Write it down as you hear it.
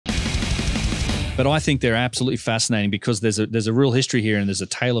But I think they're absolutely fascinating because there's a real history here and there's a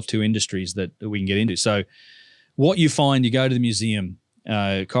tale of two industries that we can get into. So what you find, you go to the museum,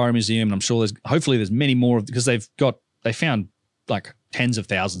 Cairo Museum, and I'm sure hopefully there's many more because they found like tens of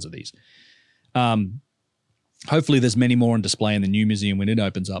thousands of these. Hopefully there's many more on display in the new museum when it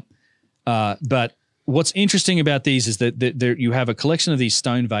opens up. But what's interesting about these is that you have a collection of these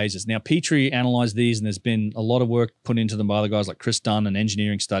stone vases. Now, Pottery analyzed these, and there's been a lot of work put into them by other guys like Chris Dunn and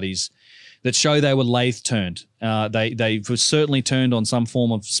engineering studies that show they were lathe turned. They were certainly turned on some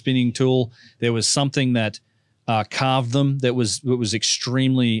form of spinning tool. There was something that carved them that was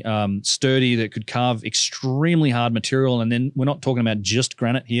extremely sturdy, that could carve extremely hard material. And then we're not talking about just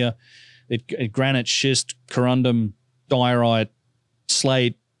granite here. Granite, schist, corundum, diorite,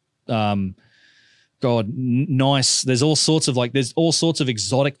 slate, nice. There's all sorts of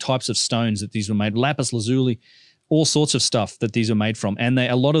exotic types of stones that these were made. Lapis lazuli, all sorts of stuff that these are made from. And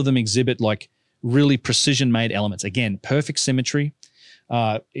a lot of them exhibit like really precision made elements. Again, perfect symmetry.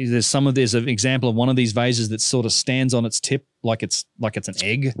 There's an example of one of these vases that sort of stands on its tip like it's an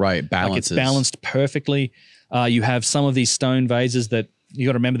egg. Right, balances. Like it's balanced perfectly. You have some of these stone vases that you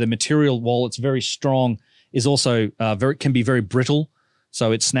got to remember the material, while it's very strong, is also can be very brittle.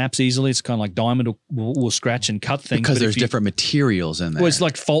 So it snaps easily. It's kind of like diamond will scratch and cut things. Because there's different materials in there. Well, it's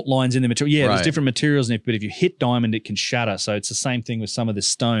like fault lines in the material. Yeah, right. There's different materials in it, but if you hit diamond, it can shatter. So it's the same thing with some of this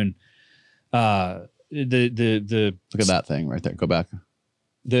stone. Look at that thing right there. Go back.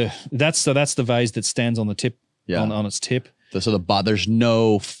 That's the vase that stands on the tip, on its tip. So there's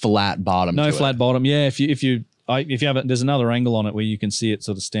no flat bottom. No flat bottom. Yeah, if you have it, there's another angle on it where you can see it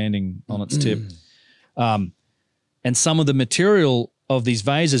sort of standing on its tip. And some of the material of these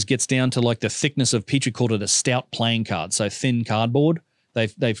vases gets down to like the thickness of Pottery called it a stout playing card, so thin cardboard.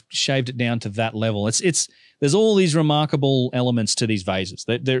 They've shaved it down to that level. There's all these remarkable elements to these vases.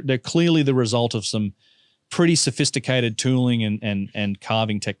 They're clearly the result of some pretty sophisticated tooling and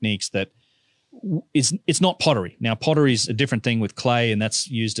carving techniques that it's not pottery. Now, pottery is a different thing with clay, and that's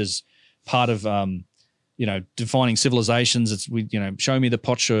used as part of defining civilizations. Show me the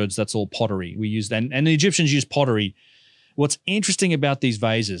potsherds, that's all pottery. We use that, and the Egyptians used pottery. What's interesting about these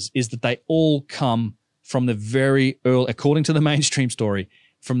vases is that they all come from the very early, according to the mainstream story,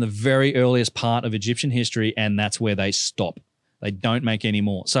 from the very earliest part of Egyptian history, and that's where they stop. They don't make any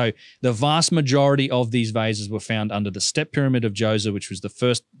more. So the vast majority of these vases were found under the Step Pyramid of Djoser, which was the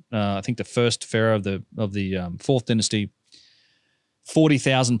first, the first pharaoh of the Fourth Dynasty.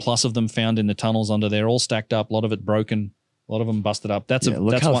 40,000 plus of them found in the tunnels under there, all stacked up. A lot of it broken, a lot of them busted up.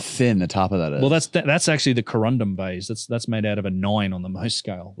 Look how thin the top of that is. Well, that's actually the corundum vase. That's made out of a 9 on the Mohs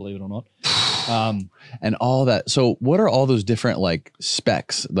scale, believe it or not. And all that. So what are all those different like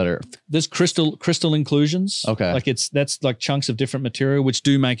specs that are? There's crystal inclusions. Okay. That's like chunks of different material, which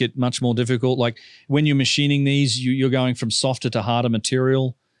do make it much more difficult. Like when you're machining these, you're going from softer to harder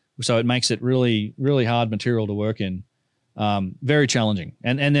material. So it makes it really, really hard material to work in. Very challenging.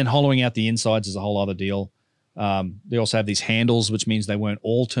 And then hollowing out the insides is a whole other deal. They also have these handles, which means they weren't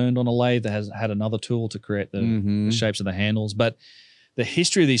all turned on a lathe. They had another tool to create the shapes of the handles. But the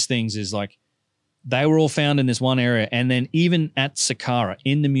history of these things is like they were all found in this one area. And then even at Saqqara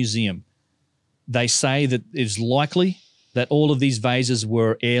in the museum, they say that it's likely that all of these vases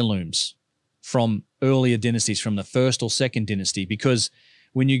were heirlooms from earlier dynasties, from the first or second dynasty, because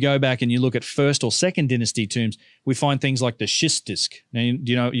when you go back and you look at first or second dynasty tombs, we find things like the schist disc. Now,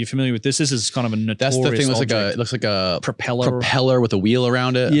 you're familiar with this? This is kind of a notorious That's the thing. Object. It looks like a propeller with a wheel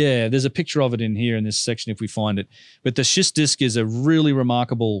around it. Yeah, there's a picture of it in here in this section if we find it. But the schist disc is a really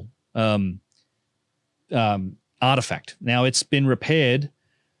remarkable artifact. Now it's been repaired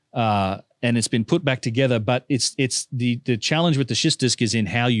and it's been put back together, but it's the challenge with the schist disc is in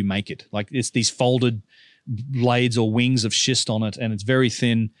how you make it. Like it's these folded blades or wings of schist on it, and it's very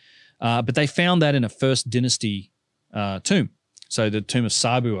thin. But they found that in a first dynasty tomb. So the tomb of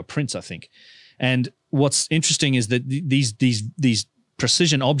Sabu, a prince, I think. And what's interesting is that these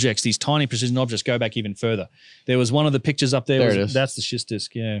precision objects, these tiny precision objects, go back even further. There was one of the pictures up there. There it is. That's the schist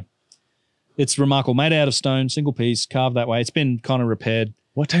disc, yeah. It's remarkable. Made out of stone, single piece, carved that way. It's been kind of repaired.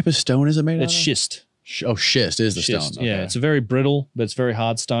 What type of stone is it made out of? It's schist. Oh, schist is the Schist, stone. Okay. Yeah, it's a very brittle, but it's very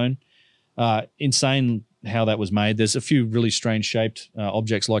hard stone. Insane how that was made. There's a few really strange shaped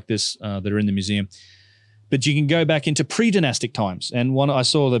objects like this that are in the museum. But you can go back into pre-dynastic times. And I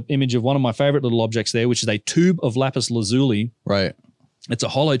saw the image of one of my favorite little objects there, which is a tube of lapis lazuli. Right. It's a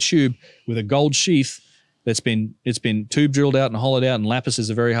hollow tube with a gold sheath it's been tube drilled out and hollowed out, and lapis is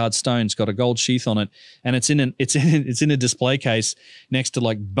a very hard stone. It's got a gold sheath on it, and it's in a display case next to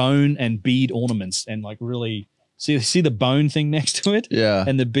like bone and bead ornaments and like really See the bone thing next to it? Yeah.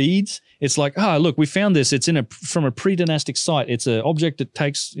 And the beads? It's like, oh, look, we found this. It's from a pre-dynastic site. It's an object that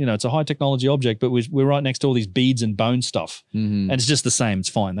takes, it's a high technology object, but we're right next to all these beads and bone stuff. And it's just the same. It's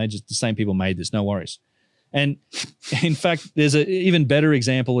fine. The same people made this. No worries. And in fact, there's an even better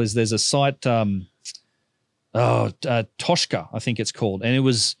example is there's a site, Toshka, I think it's called. And it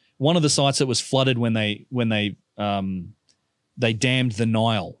was one of the sites that was flooded when they dammed the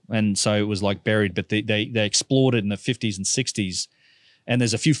Nile, and so it was like buried. But they explored it in the 50s and 60s, and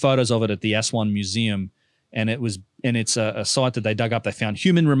there's a few photos of it at the Aswan Museum, and it's a site that they dug up. They found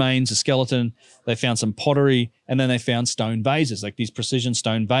human remains, a skeleton. They found some pottery, and then they found stone vases, like these precision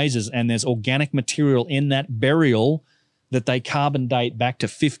stone vases. And there's organic material in that burial that they carbon date back to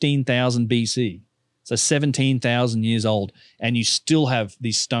 15,000 BC, so 17,000 years old, and you still have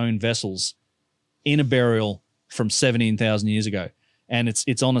these stone vessels in a burial from 17,000 years ago, and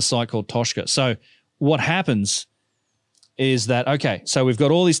it's on a site called Toshka. So what happens is that, okay, so we've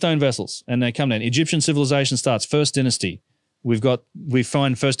got all these stone vessels, and they come down. Egyptian civilization starts, First Dynasty. We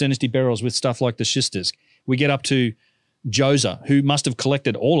find First Dynasty burials with stuff like the schist disc. We get up to Djoser, who must have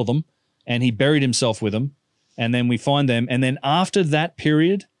collected all of them, and he buried himself with them, and then we find them, and then after that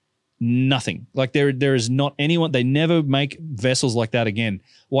period, nothing. Like there is not anyone, they never make vessels like that again.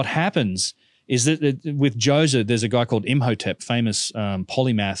 What happens is that with Djoser, there's a guy called Imhotep, famous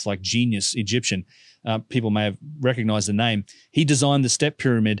polymath, like genius Egyptian. People may have recognized the name. He designed the step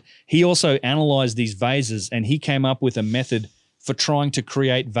pyramid. He also analyzed these vases, and he came up with a method for trying to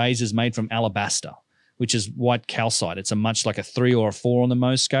create vases made from alabaster, which is white calcite. It's much like a 3 or a 4 on the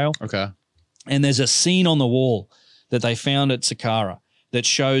Mohs scale. Okay. And there's a scene on the wall that they found at Saqqara that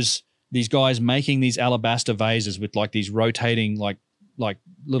shows these guys making these alabaster vases with like these rotating like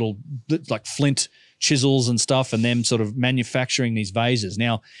little like flint chisels and stuff, and them sort of manufacturing these vases.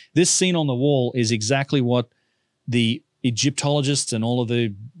 Now, this scene on the wall is exactly what the Egyptologists and all of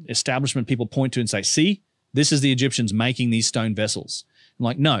the establishment people point to and say, see, this is the Egyptians making these stone vessels. I'm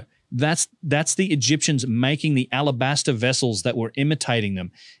like, no, that's the Egyptians making the alabaster vessels that were imitating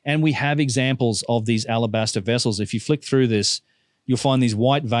them. And we have examples of these alabaster vessels. If you flick through this, you'll find these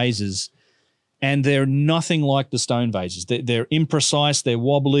white vases, and they're nothing like the stone vases. They're imprecise, they're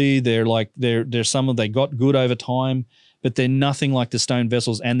wobbly, they're they got good over time, but they're nothing like the stone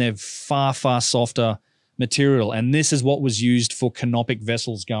vessels, and they're far, far softer material. And this is what was used for canopic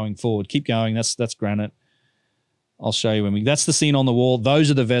vessels going forward. Keep going, that's granite. I'll show you that's the scene on the wall. Those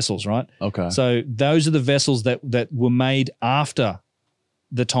are the vessels, right? Okay. So those are the vessels that were made after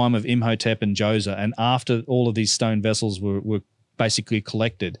the time of Imhotep and Djoser, and after all of these stone vessels were basically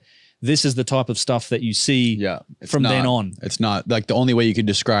collected. This is the type of stuff that you see from then on. It's not like the only way you could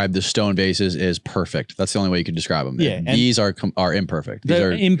describe the stone vases is perfect. That's the only way you could describe them. Yeah, these are imperfect.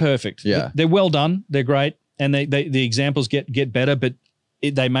 They're imperfect. Yeah. They're well done. They're great. And the examples get better, but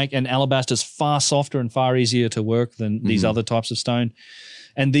they make an alabaster's far softer and far easier to work than these other types of stone.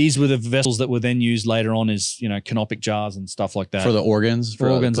 And these were the vessels that were then used later on as, canopic jars and stuff like that. For the organs? For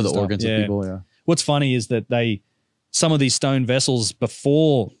organs the of people, yeah. What's funny is that some of these stone vessels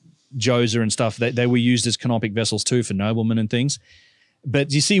before Djoser and stuff, they were used as canopic vessels too for noblemen and things.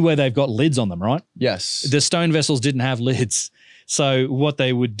 But you see where they've got lids on them, right? Yes. The stone vessels didn't have lids. So what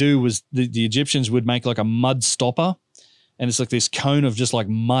they would do was the Egyptians would make like a mud stopper, and it's like this cone of just like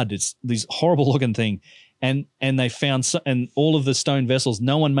mud. It's this horrible looking thing. And they found, and all of the stone vessels,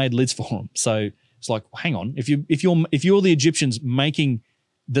 no one made lids for them. So it's like, hang on, if you're the Egyptians making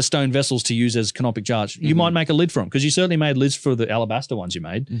the stone vessels to use as canopic jars, you might make a lid for them, because you certainly made lids for the alabaster ones you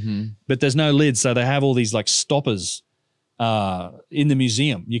made, but there's no lids. So they have all these like stoppers in the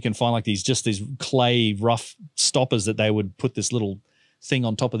museum. You can find like these clay rough stoppers that they would put this little thing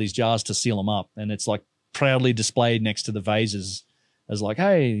on top of these jars to seal them up. And it's like proudly displayed next to the vases as like,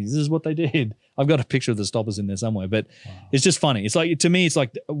 hey, this is what they did. I've got a picture of the stoppers in there somewhere, but it's just funny. It's like, to me, it's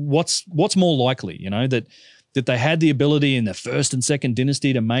like, what's more likely, that they had the ability in the first and second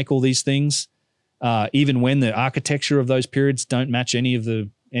dynasty to make all these things, even when the architecture of those periods don't match any of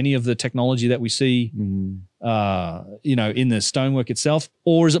the technology that we see, in the stonework itself?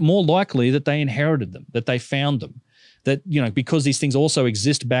 Or is it more likely that they inherited them, that they found them, that, because these things also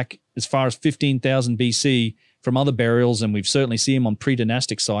exist back as far as 15,000 BC from other burials, and we've certainly seen them on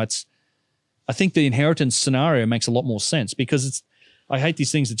pre-dynastic sites? I think the inheritance scenario makes a lot more sense, because I hate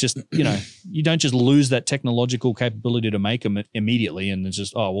these things that just, you don't just lose that technological capability to make them immediately, and it's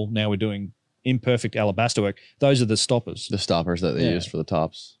just, oh, well, now we're doing imperfect alabaster work. Those are the stoppers. The stoppers that they use for the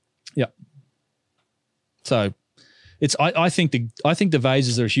tops. Yeah. So I think the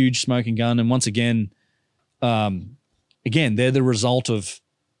vases are a huge smoking gun, and once again, they're the result of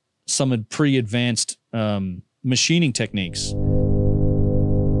some pre-advanced machining techniques